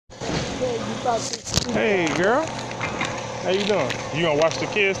Hey, girl. How you doing? You gonna watch the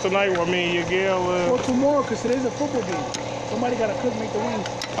kids tonight while me and your girl? Well, tomorrow, because today's a football game. Somebody gotta cook, make the wings.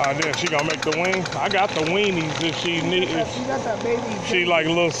 Then she gonna make the wings. I got the weenies if she needs. She got that baby. She like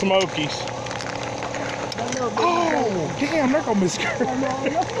little smokies. Oh, damn, they're gonna miscarry.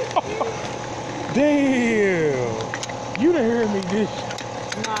 Damn. You done heard me, did you?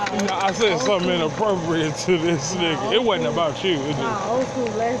 Nah, I said something inappropriate to this nigga. It wasn't about you. It just... old school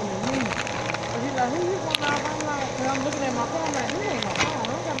laughing at me. He's like, who you going out? I'm like, I'm looking at my phone like, this ain't my phone.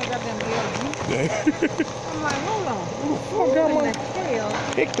 I don't got no goddamn LG. I'm like, hold on. Who in the hell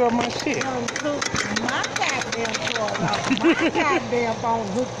picked up my shit? Took my goddamn cord off my goddamn phone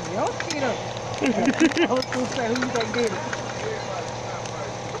and hooked your shit up. Old school say, who you think did it?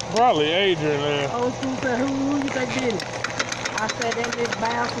 Probably Adrian, man. Old school say, who you think did it? I said, that bitch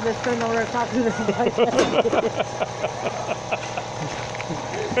bounce to this thing over there talking to this guy.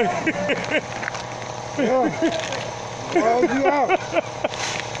 Called you out.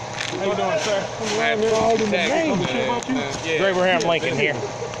 How you doing, sir? Called in the name. Abraham Lincoln here.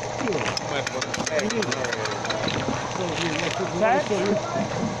 Tax?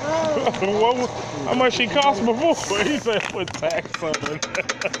 How much she cost before? He said put tax on it.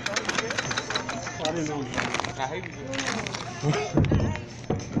 I didn't know you.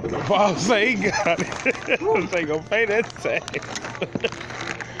 Bob say he got it. They gonna pay that tax.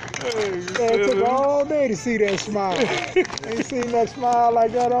 It took all day to see that smile. Ain't seen that smile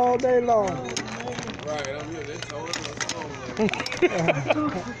like that all day long. Right, I'm here. They told us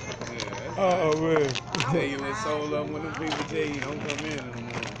oh man. Tell you when sold up when them people tell you don't come in no more.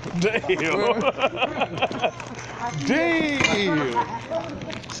 Damn. Damn.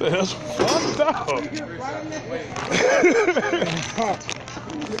 So that's fucked up.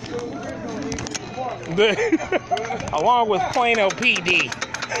 Along with Plano PD.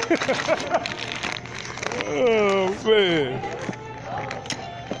 Oh man.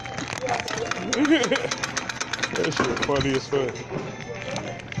 That shit funny as fuck.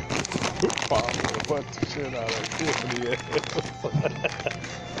 Fuck the shit out of Tiffany ass.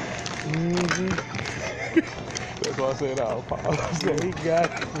 That's why I said I'll pause. He got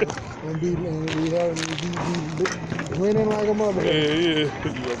it. And be winning like a mother. Yeah.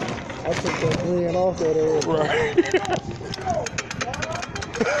 I took that win off that ass. Right.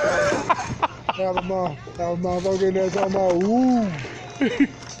 Have a motherfucker in there talking about woo.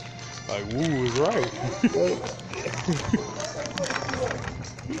 Like woo is right.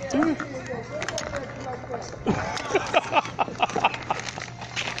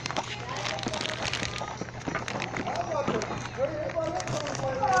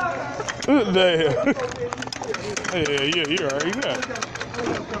 Damn. Yeah, you're right. You got it.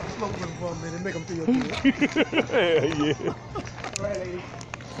 Yeah.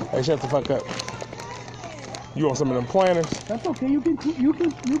 Hey, shut the fuck up. You want some of them planters? That's okay. You can put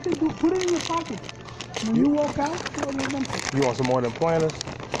it in your pocket. When you walk out, throw it in them. You want some more of them planters?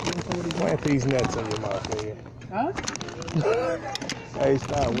 Plant these nuts in your mouth, nigga. Huh? Hey,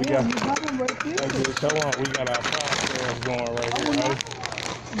 stop. We got. You got them right there. Hey, come on. We got our podcast going right here, right?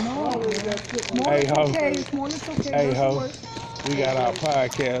 No. Hey, ho. Okay. Hey, ho. We got our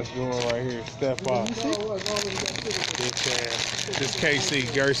podcast going right here. Step up. This KC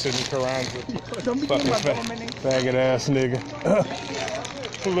Gerson Carranza. Fucking faggot ass nigga.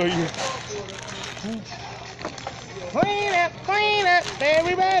 Hello, you. Clean up,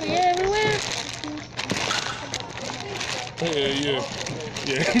 everybody, everywhere. Yeah.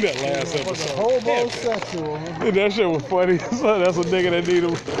 That last episode. Homosexual. That shit was funny. So that's a nigga that need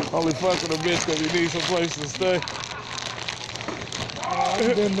only fuck with a bitch because he needs some place to stay.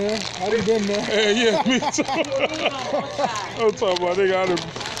 I've been there. Yeah, me too. I'm talking about nigga.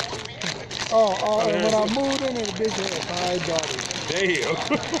 And when I moved in, the bitch had 5 daughters. Damn.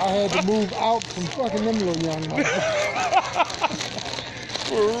 I had to move out from fucking them little young men.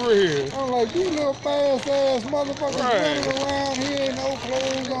 For real. I'm like, these little fast ass motherfuckers running around here, no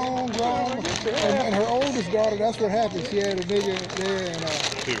clothes on, grown. And her oldest daughter, that's what happened. She had a nigga there,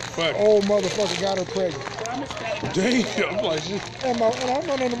 and old motherfucker got her pregnant. Damn, I'm like shit. And I'm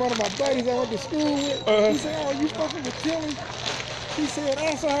running into one of my buddies I went to school with. He said, "Oh, you fucking with Tilly?" She said,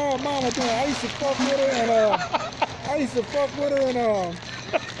 "That's how her mama doing. I used to fuck with her, and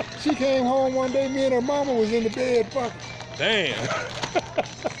she came home one day. Me and her mama was in the bed fucking." Damn.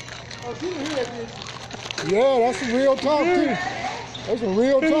 Oh, she didn't hear that, did you? Yeah, that's some real talk too. That's some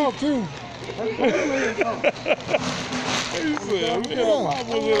real talk too. He said,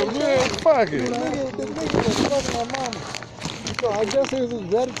 man, fuck it. The nigga was fucking her mama. So I guess it was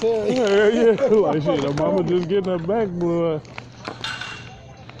hereditary. Yeah. Like shit, her mama just getting her back blood.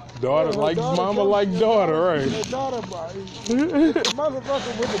 Daughter like mama like daughter, right? Her daughter, the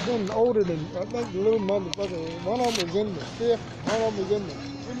motherfucker would have been older than, I think the little motherfucker, one of them was in the 5th, one of them was in the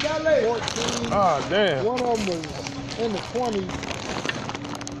 14th. Ah, damn. One of them was in the 20s.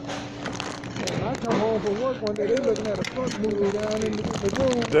 And I come home from work one day, they looking at a fuck movie down in the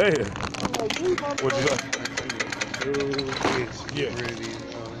room. Damn. I'm like, these What'd you motherfuckers. say? Yeah.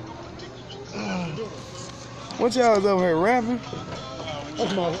 What y'all was over here rapping?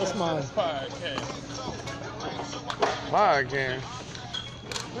 That's mine. Podcast.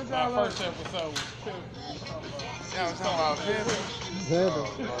 Our first episode was Y'all was talking about pimping?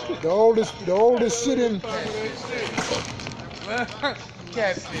 The oldest shit in.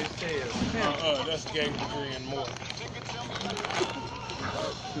 Catfish tail. that's Gabriel Moore.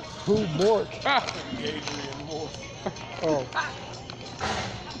 Who Mork? Gabriel Moore. Oh.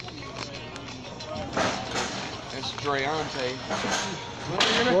 That's Dreante.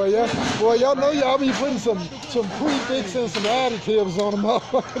 Boy, y'all know y'all be putting some prefix and some additives on them.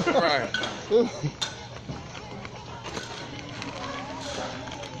 Right.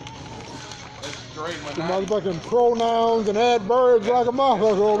 The motherfucking pronouns and adverbs like a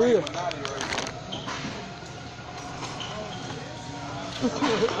motherfucker over here.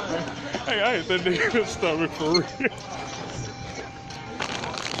 Hey, I hate that nigga stomach for real.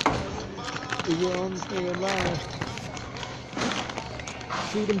 You don't understand lying.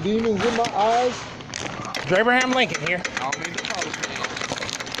 See them demons in my eyes? Abraham Lincoln here. I'll make the polish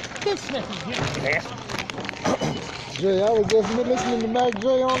man. Jay, I was just listening to Mac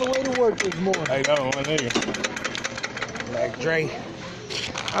Dre on the way to work this morning. Hey, that one nigga. Like Dre.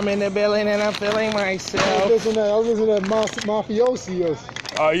 I'm in the building and I'm feeling I myself. was listening to that Mafiosi.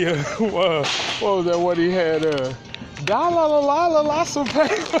 Oh, yeah. What was that? What he had? Lots of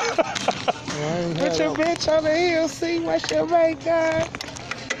paper. Put your bitch on the hill, see what you make up.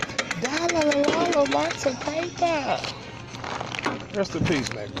 Lots of paper. Rest in peace,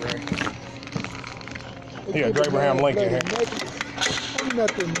 Mac Dre. Yeah, Abraham Lincoln here. I'm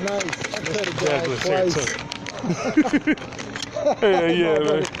nothing nice. I cut a Douglas guy here, twice. too. yeah,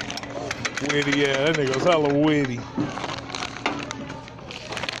 man. Witty, yeah. That nigga's hella witty.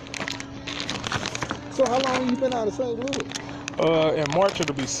 So how long you been out of St. Louis? In March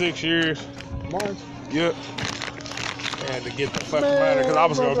it'll be 6 years. March? Yep. And to get the fuck out of, because I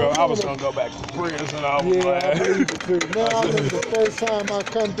was gonna go back to prison. Yeah, I believe it too. Man, I remember the first time I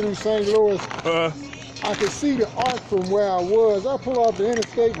come through St. Louis, I could see the arc from where I was. I pull off the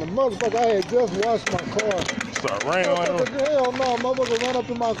interstate and the motherfucker, I had just washed my car. Start raining. Hell no, motherfucker run up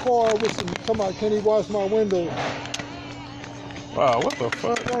in my car with some, come on, can he wash my window? Wow, what the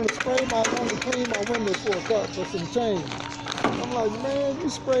fuck? I want to clean my windows for some change. I'm like, man, you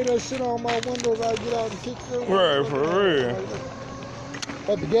spray that shit on my windows, I get out and kick your Right, for real.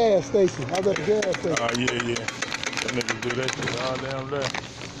 At the gas station. I was at the gas station. Oh, yeah. That nigga do that shit all damn day.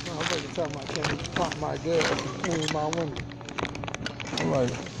 I'm about to tell my can't pump my gas and clean my window. I'm like,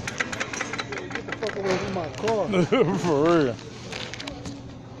 get the fuck away from my car. for real.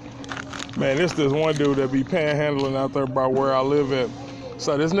 Man, this one dude that be panhandling out there by where I live at.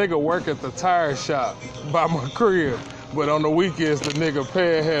 So this nigga work at the tire shop by my crib. But on the weekends, the nigga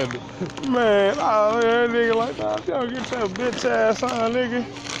panhandle. Man, that nigga like, nah, y'all get your bitch ass on, nigga.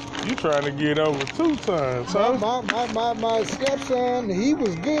 You trying to get over 2 times, huh? My stepson, he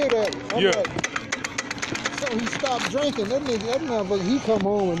was good at it. I'm like, so he stopped drinking. That motherfucker, he come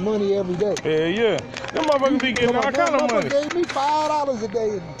home with money every day. Yeah. Them motherfuckers be getting all kind of money. Gave me $5 a day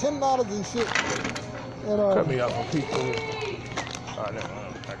and $10 and shit. And, cut me off on people. Oh, no,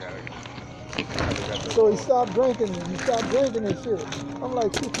 I got it. So he stopped drinking and shit. I'm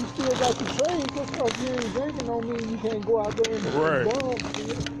like, shit, you still got your trade. Just because you ain't drinking don't mean you can't go out there and bum.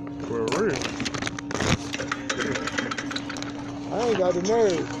 For real. I ain't got the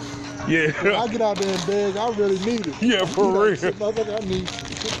nerve. Yeah. When I get out there and beg, I really need it. Yeah, for real. Motherfucker, I need some.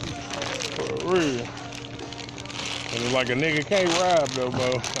 For real. And it's like a nigga can't ride though,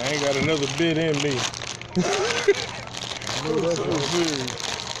 bro. I ain't got another bit in me. So serious.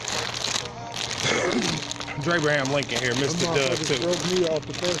 Abraham Lincoln here, Mr. Doug too. Broke me off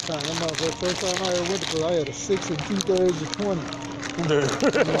the first time. The first time I ever went to I had a 6 2/3 of 20. I'm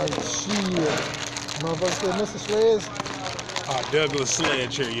like, shit. Motherfucker said, Mr. Sledge. Douglas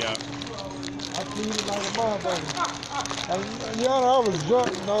Sledge here, y'all. I pleaded like a motherfucker. I was drunk,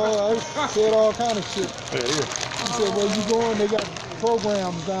 I said all kind of shit. Yeah. He said, where you going? They got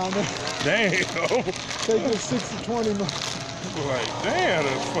programs down there. Damn. Take this 6 to 20, man. Like, damn,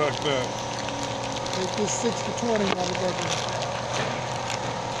 that's fucked up. Take this 6 to 20, motherfucker.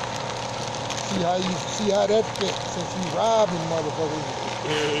 See how that fits since you robbing motherfuckers.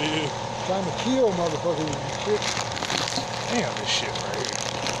 Yeah. Trying to kill motherfuckers and shit. Damn, this shit right here.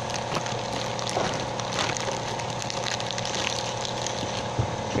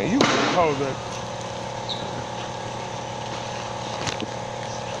 Man, you can hold that.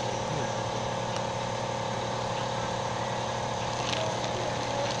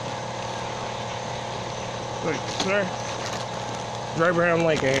 Thank you, sir. Abraham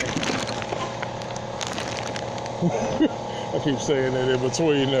Lincoln. I keep saying that in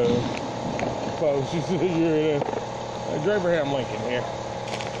between folks. You hear that? Abraham Lincoln here.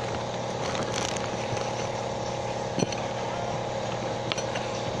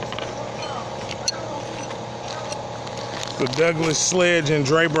 The Douglas Sledge and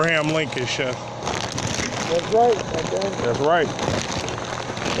Abraham Lincoln show. That's right. That's right.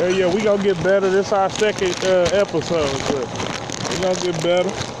 Yeah, we gonna get better. This is our second episode, but we gonna get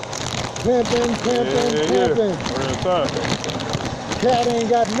better. Pimping. Real talk. Cat ain't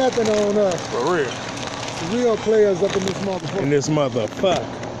got nothing on us. For real. Real players up in this motherfucker. In this motherfucker.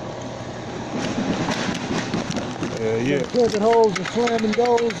 Yeah. Pimping holes and slamming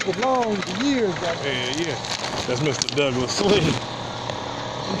doors for years. Yeah. That's Mr. Douglas Sledge.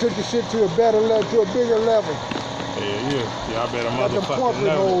 We took the shit to a better level, to a bigger level. Yeah, I bet a Got them motherfucker corporate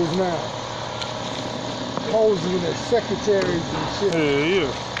know. hoes now. Hoes in their secretaries and shit. Yeah.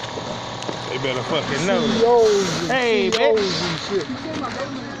 They better fucking know. CEOs and Hey, CEOs and shit.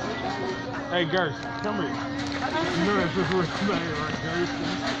 Hey, Gerson, come here. You know that's just what you're saying, right, Gerson?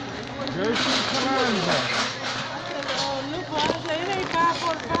 Gerson, come on, man. Look, I say it ain't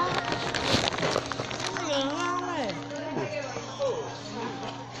 5:45.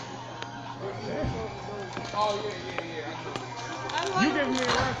 Oh, yeah. You giving me a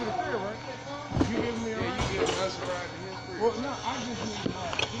ride to the crib, right? You giving me a ride? Yeah, you giving us a ride to his crib. Well, no, I just need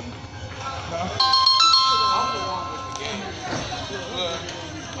I'm the one with the gas. Look,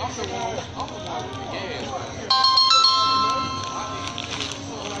 I'm the one with the gas.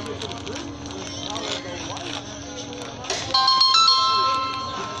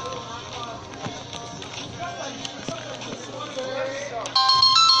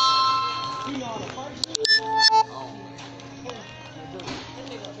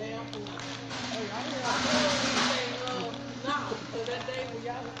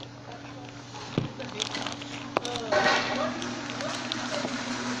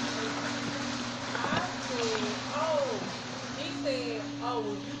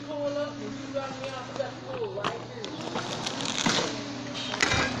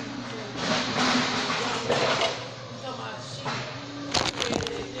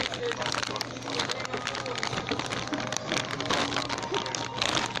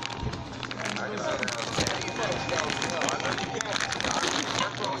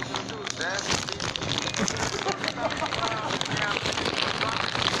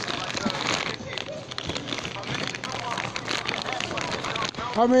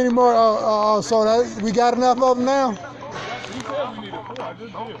 How many more? So that, we got enough of them now? You said we needed 4. I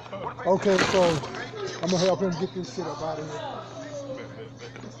just did. Okay, so I'm gonna help him get this shit up out of here.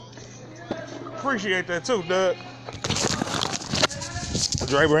 Appreciate that too, Doug.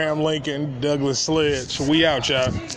 Abraham Lincoln, Douglas Sledge. We out, y'all.